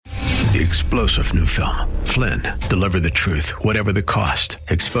The explosive new film, Flynn, deliver the truth, whatever the cost,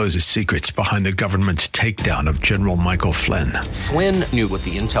 exposes secrets behind the government's takedown of General Michael Flynn. Flynn knew what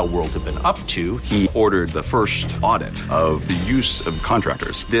the intel world had been up to. He ordered the first audit of the use of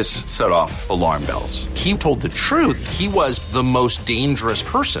contractors. This set off alarm bells. He told the truth. He was the most dangerous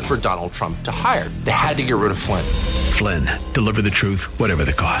person for Donald Trump to hire. They had to get rid of Flynn. Flynn, deliver the truth, whatever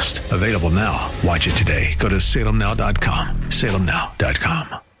the cost. Available now. Watch it today. Go to salemnow.com.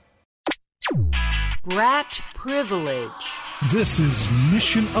 salemnow.com. Brat privilege. This is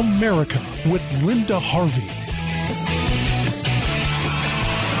Mission America with Linda Harvey.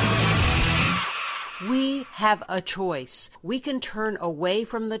 We have a choice. We can turn away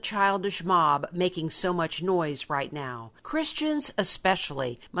from the childish mob making so much noise right now. Christians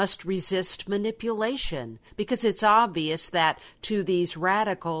especially must resist manipulation because it's obvious that to these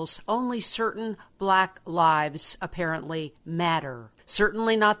radicals only certain black lives apparently matter.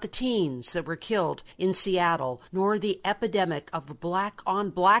 Certainly not the teens that were killed in Seattle, nor the epidemic of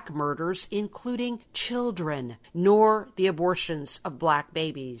black-on-black murders, including children, nor the abortions of black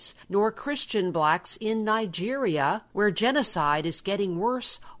babies, nor Christian blacks in Nigeria, where genocide is getting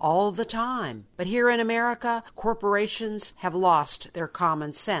worse all the time. But here in America, corporations have lost their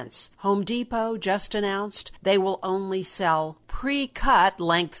common sense. Home Depot just announced they will only sell pre-cut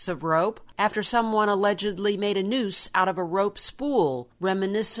lengths of rope after someone allegedly made a noose out of a rope spool,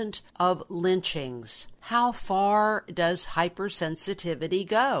 reminiscent of lynchings. How far does hypersensitivity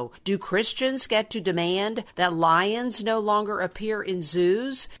go? Do Christians get to demand that lions no longer appear in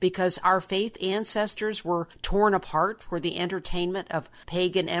zoos because our faith ancestors were torn apart for the entertainment of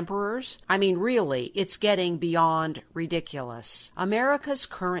pagan emperors? I mean, really, it's getting beyond ridiculous. America's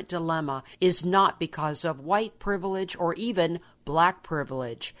current dilemma is not because of white privilege or even black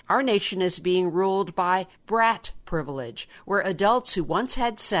privilege. Our nation is being ruled by brat privilege, where adults who once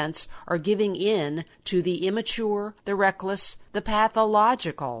had sense are giving in to the immature, the reckless, the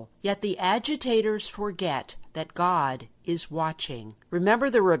pathological. Yet the agitators forget that God is watching. Remember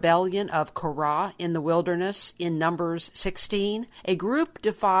the rebellion of Korah in the wilderness in Numbers 16? A group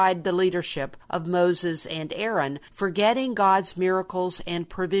defied the leadership of Moses and Aaron, forgetting God's miracles and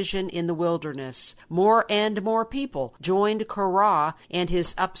provision in the wilderness. More and more people joined Korah and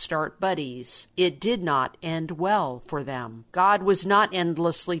his upstart buddies. It did not end well for them. God was not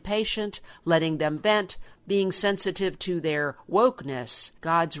endlessly patient, letting them vent, being sensitive to their wokeness.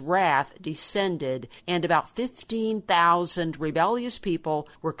 God's wrath descended, and about 15,000 rebellious people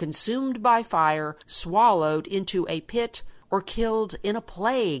were consumed by fire, swallowed into a pit, or killed in a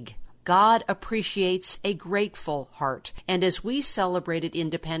plague. God appreciates a grateful heart, and as we celebrated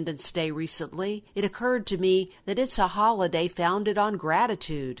Independence Day recently, it occurred to me that it's a holiday founded on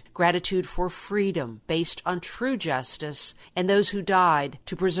gratitude for freedom based on true justice and those who died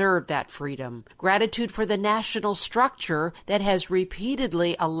to preserve that freedom, gratitude for the national structure that has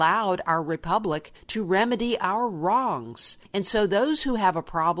repeatedly allowed our republic to remedy our wrongs. And so those who have a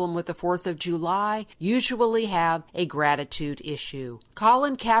problem with the 4th of July usually have a gratitude issue.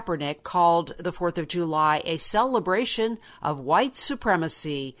 Colin Kaepernick called the 4th of July a celebration of white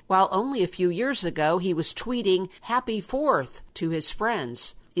supremacy, while only a few years ago he was tweeting Happy 4th to his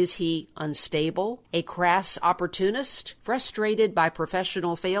friends. Is he unstable, a crass opportunist, frustrated by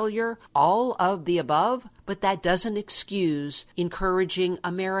professional failure, all of the above? But that doesn't excuse encouraging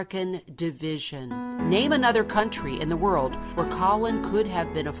American division. Name another country in the world where Colin could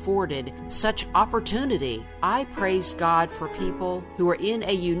have been afforded such opportunity. I praise God for people who are in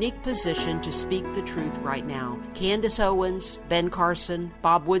a unique position to speak the truth right now. Candace Owens, Ben Carson,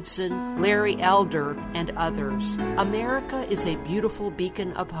 Bob Woodson, Larry Elder, and others. America is a beautiful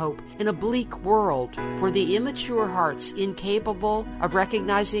beacon of hope in a bleak world. For the immature hearts incapable of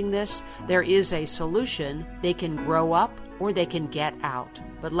recognizing this, there is a solution. They can grow up or they can get out.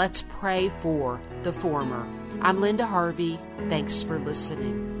 But let's pray for the former. I'm Linda Harvey. Thanks for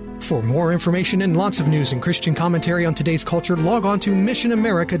listening. For more information and lots of news and Christian commentary on today's culture, log on to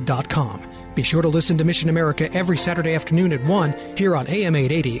missionamerica.com. Be sure to listen to Mission America every Saturday afternoon at 1 here on AM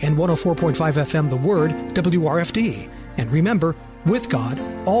 880 and 104.5 FM The Word, WRFD. And remember, with God,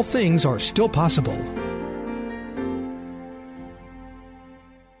 all things are still possible.